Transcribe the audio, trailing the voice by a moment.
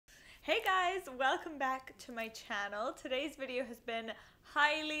Hey guys, welcome back to my channel. Today's video has been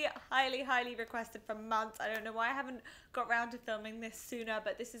highly requested for months. I don't know why I haven't got around to filming this sooner,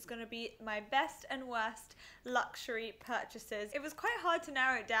 but this is going to be my best and worst luxury purchases. It was quite hard to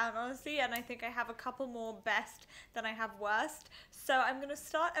narrow it down, honestly, and I think I have a couple more best than I have worst. So I'm going to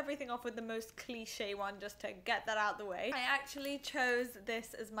start everything off with the most cliche one just to get that out the way. I actually chose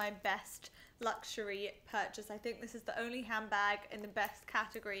this as my best luxury purchase. I think this is the only handbag in the best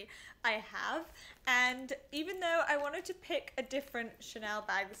category I have, and even though I wanted to pick a different Chanel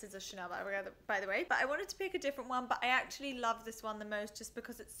bag, this is a Chanel bag by the way, but I wanted to pick a different one, but I actually love this one the most just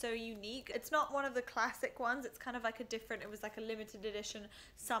because it's so unique. It's not one of the classic ones, it's kind of like a different, it was like a limited edition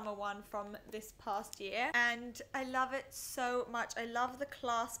summer one from this past year, and I love it so much. I love the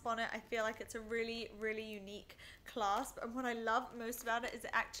clasp on it. I feel like it's a really unique clasp, and what I love most about it is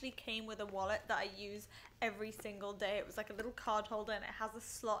it actually came with a wallet that I use every single day. It was like a little card holder, and it has a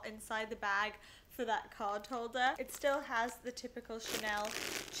slot inside the bag for that card holder. It still has the typical Chanel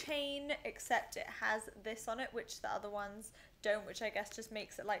chain, except it has this on it, which the other ones don't, which I guess just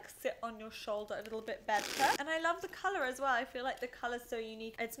makes it like sit on your shoulder a little bit better. And I love the color as well. I feel like the color's so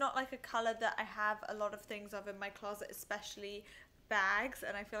unique. It's not like a color that I have a lot of things of in my closet, especially bags,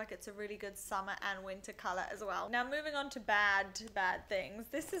 and I feel like it's a really good summer and winter color as well. Now moving on to bad things.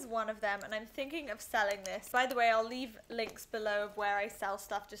 This is one of them, and I'm thinking of selling this. By the way, I'll leave links below of where I sell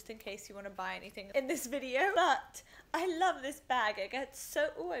stuff just in case you want to buy anything in this video. But I love this bag. It gets so,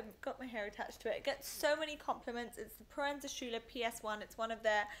 oh, I've got my hair attached to it. It gets so many compliments. It's the Proenza Schüler PS1. It's one of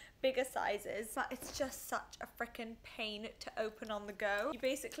their bigger sizes, but it's just such a freaking pain to open on the go. You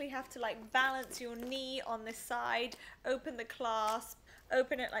basically have to like balance your knee on this side, open the clasp,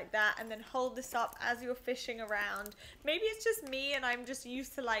 open it like that, and then hold this up as you're fishing around. Maybe it's just me and I'm just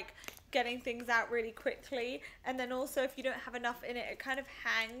used to like getting things out really quickly, and then also if you don't have enough in it, it kind of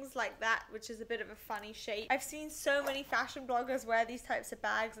hangs like that, which is a bit of a funny shape. I've seen so many fashion bloggers wear these types of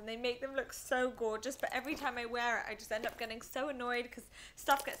bags and they make them look so gorgeous, but every time I wear it I just end up getting so annoyed because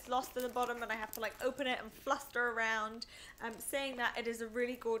stuff gets lost at the bottom and I have to like open it and fluster around. Saying that, it is a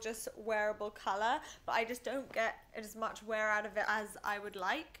really gorgeous wearable color, but I just don't get as much wear out of it as I would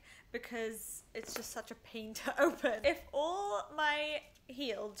like because it's just such a pain to open. If all my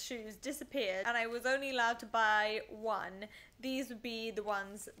heeled shoes disappeared and I was only allowed to buy one, these would be the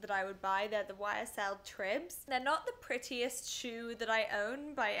ones that I would buy. They're the YSL Tribs. They're not the prettiest shoe that I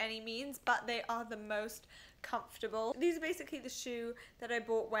own by any means, but they are the most comfortable. These are basically the shoe that I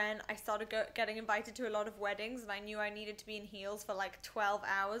bought when I started getting invited to a lot of weddings and I knew I needed to be in heels for like 12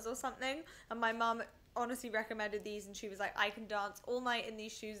 hours or something, and my mum honestly recommended these and she was like, I can dance all night in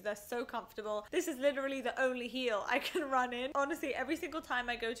these shoes, they're so comfortable. This is literally the only heel I can run in. Honestly, every single time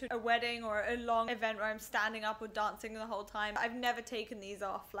I go to a wedding or a long event where I'm standing up or dancing the whole time, I've never taken these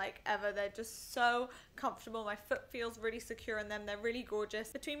off, like ever. They're just so comfortable. My foot feels really secure in them. They're really gorgeous.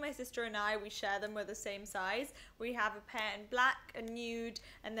 Between my sister and I, we share them. We're the same size. We have a pair in black, a nude,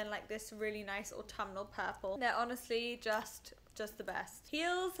 and then like this really nice autumnal purple. They're honestly just the best.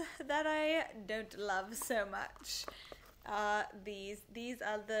 Heels that I don't love so much are these. These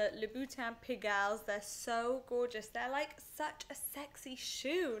are the Louboutin Pigalle. They're so gorgeous. They're like such a sexy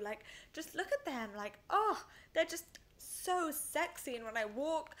shoe. Like, just look at them. Like, oh, they're just so sexy, and when I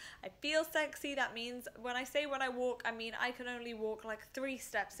walk I feel sexy. That means when I say when I walk, I mean I can only walk like 3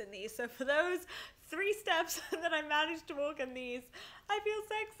 steps in these, so for those 3 steps that I managed to walk in these, I feel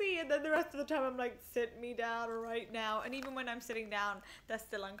sexy, and then the rest of the time I'm like, sit me down right now, and even when I'm sitting down they're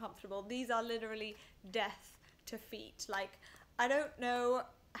still uncomfortable. These are literally death to feet. Like, I don't know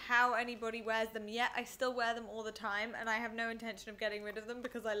how anybody wears them yet. I still wear them all the time and I have no intention of getting rid of them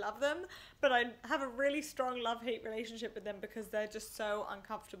because I love them, but I have a really strong love-hate relationship with them because they're just so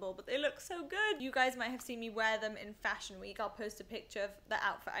uncomfortable, but they look so good. You guys might have seen me wear them in Fashion Week. I'll post a picture of the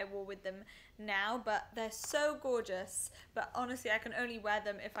outfit I wore with them now, but they're so gorgeous. But honestly, I can only wear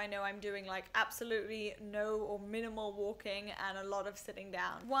them if I know I'm doing like absolutely no or minimal walking and a lot of sitting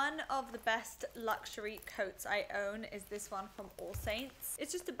down. One of the best luxury coats I own is this one from All Saints.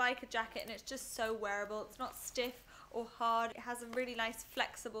 It's just a biker jacket and it's just so wearable. It's not stiff or hard. It has a really nice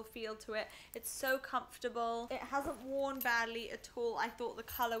flexible feel to it. It's so comfortable. It hasn't worn badly at all. I thought the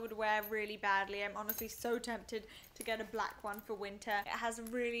color would wear really badly. I'm honestly so tempted to get a black one for winter. It has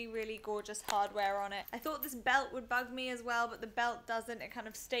really gorgeous hardware on it. I thought this belt would bug me as well, but the belt doesn't. It kind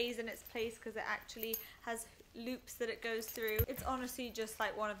of stays in its place because it actually has loops that it goes through. It's honestly just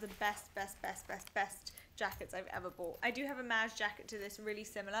like one of the best jackets I've ever bought. I do have a Maj jacket to this, really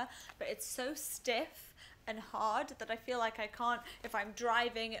similar, but it's so stiff and hard that I feel like I can't, if I'm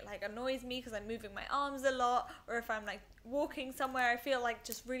driving, it like annoys me because I'm moving my arms a lot, or if I'm like walking somewhere, I feel like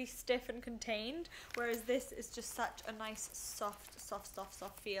just really stiff and contained, whereas this is just such a nice soft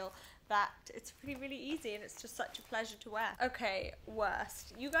feel that it's really easy, and it's just such a pleasure to wear. Okay,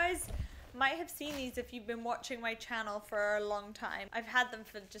 worst. You guys might have seen these if you've been watching my channel for a long time. I've had them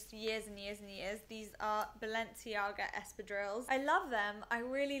for just years and years and years. These are Balenciaga espadrilles. I love them. I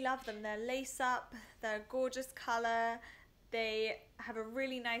really love them. They're lace up. They're a gorgeous color. They have a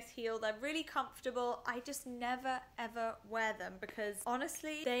really nice heel. They're really comfortable. I just never ever wear them because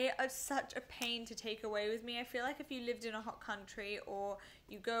honestly they are such a pain to take away with me. I feel like if you lived in a hot country or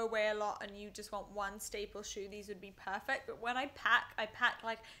you go away a lot and you just want one staple shoe, these would be perfect. But when I pack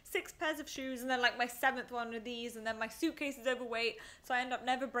like 6 pairs of shoes, and then like my 7th one of these, and then my suitcase is overweight, so I end up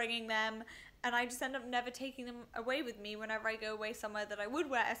never bringing them. And I just end up never taking them away with me whenever I go away somewhere that I would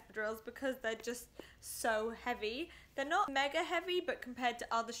wear espadrilles because they're just so heavy. They're not mega heavy, but compared to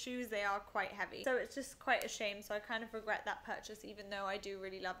other shoes, they are quite heavy. So it's just quite a shame. So I kind of regret that purchase, even though I do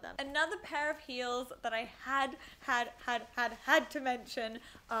really love them. Another pair of heels that I had to mention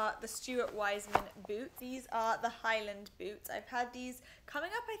are the Stuart Weitzman boots. These are the Highland boots. I've had these coming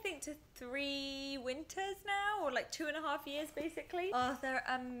up, I think, to 3 winters now, or like 2.5 years basically. Oh, they're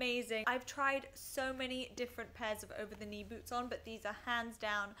amazing. I've tried so many different pairs of over-the-knee boots on, but these are hands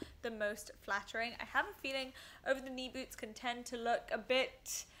down the most flattering. I have a feeling over-the-knee boots can tend to look a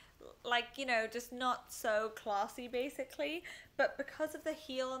bit like, you know, just not so classy basically, but because of the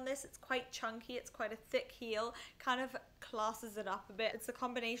heel on this, it's quite chunky, it's quite a thick heel, kind of classes it up a bit. It's a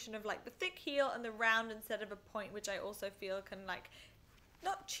combination of like the thick heel and the round instead of a point, which I also feel can like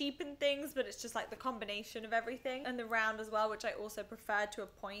not cheapen things, but it's just like the combination of everything, and the round as well, which I also prefer to a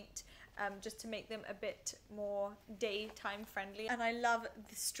point, just to make them a bit more daytime friendly. And I love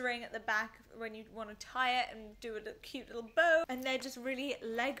the string at the back when you want to tie it and do a cute little bow, and they're just really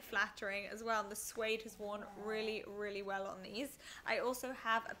leg flattering as well, and the suede has worn really well on these. I also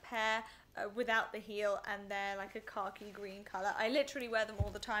have a pair without the heel, and they're like a khaki green color. I literally wear them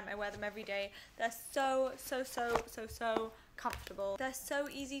all the time. I wear them every day. They're so comfortable. They're so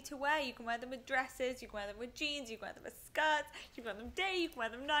easy to wear. You can wear them with dresses, you can wear them with jeans, you can wear them with skirts, you can wear them day, you can wear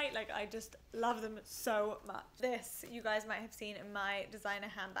them night. Like, I just love them so much. This you guys might have seen in my designer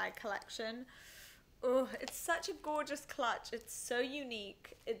handbag collection. Oh, it's such a gorgeous clutch. It's so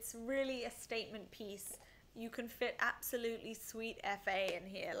unique. It's really a statement piece. You can fit absolutely sweet FA in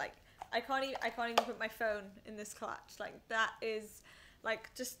here. Like, I can't even put my phone in this clutch. Like, that is like,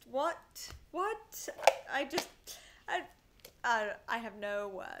 just what? I have no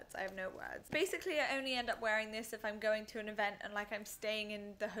words. I have no words. Basically, I only end up wearing this if I'm going to an event and like I'm staying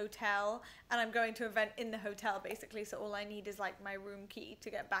in the hotel and I'm going to an event in the hotel basically, so all I need is like my room key to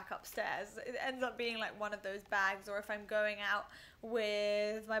get back upstairs. It ends up being like one of those bags, or if I'm going out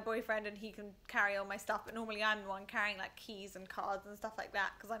with my boyfriend and he can carry all my stuff, but normally I'm the one carrying like keys and cards and stuff like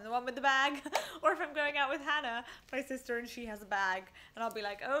that because I'm the one with the bag. Or if I'm going out with Hannah, my sister, and she has a bag, and I'll be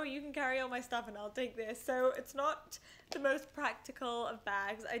like, oh, you can carry all my stuff and I'll take this. So it's not the most practical of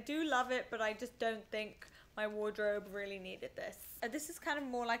bags. I do love it, but I just don't think my wardrobe really needed this. This is kind of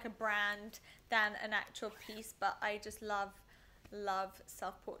more like a brand than an actual piece, but I just love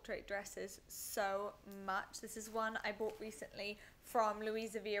self-portrait dresses so much. This is one I bought recently from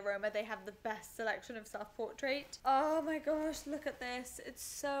Louisa Via Roma. They have the best selection of self-portrait. Oh my gosh, look at this. It's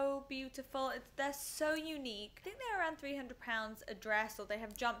so beautiful. They're so unique. I think they're around £300 a dress, or they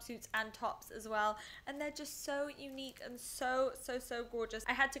have jumpsuits and tops as well, and they're just so unique and so gorgeous.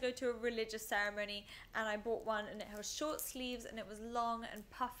 I had to go to a religious ceremony and I bought one, and it was short sleeves and it was long and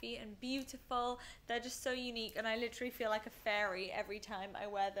puffy and beautiful. They're just so unique, and I literally feel like a fairy every time I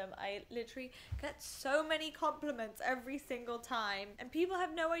wear them. I literally get so many compliments every single time, and people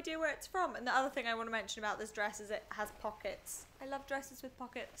have no idea where it's from. And the other thing I want to mention about this dress is it has pockets. I love dresses with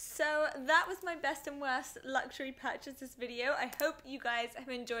pockets. So that was my best and worst luxury purchases video. I hope you guys have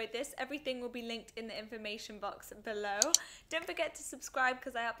enjoyed this. Everything will be linked in the information box below. Don't forget to subscribe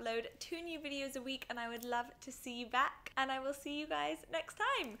because I upload 2 new videos a week, and I would love to see you back. And I will see you guys next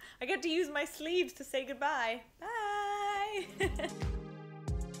time. I get to use my sleeves to say goodbye. Bye!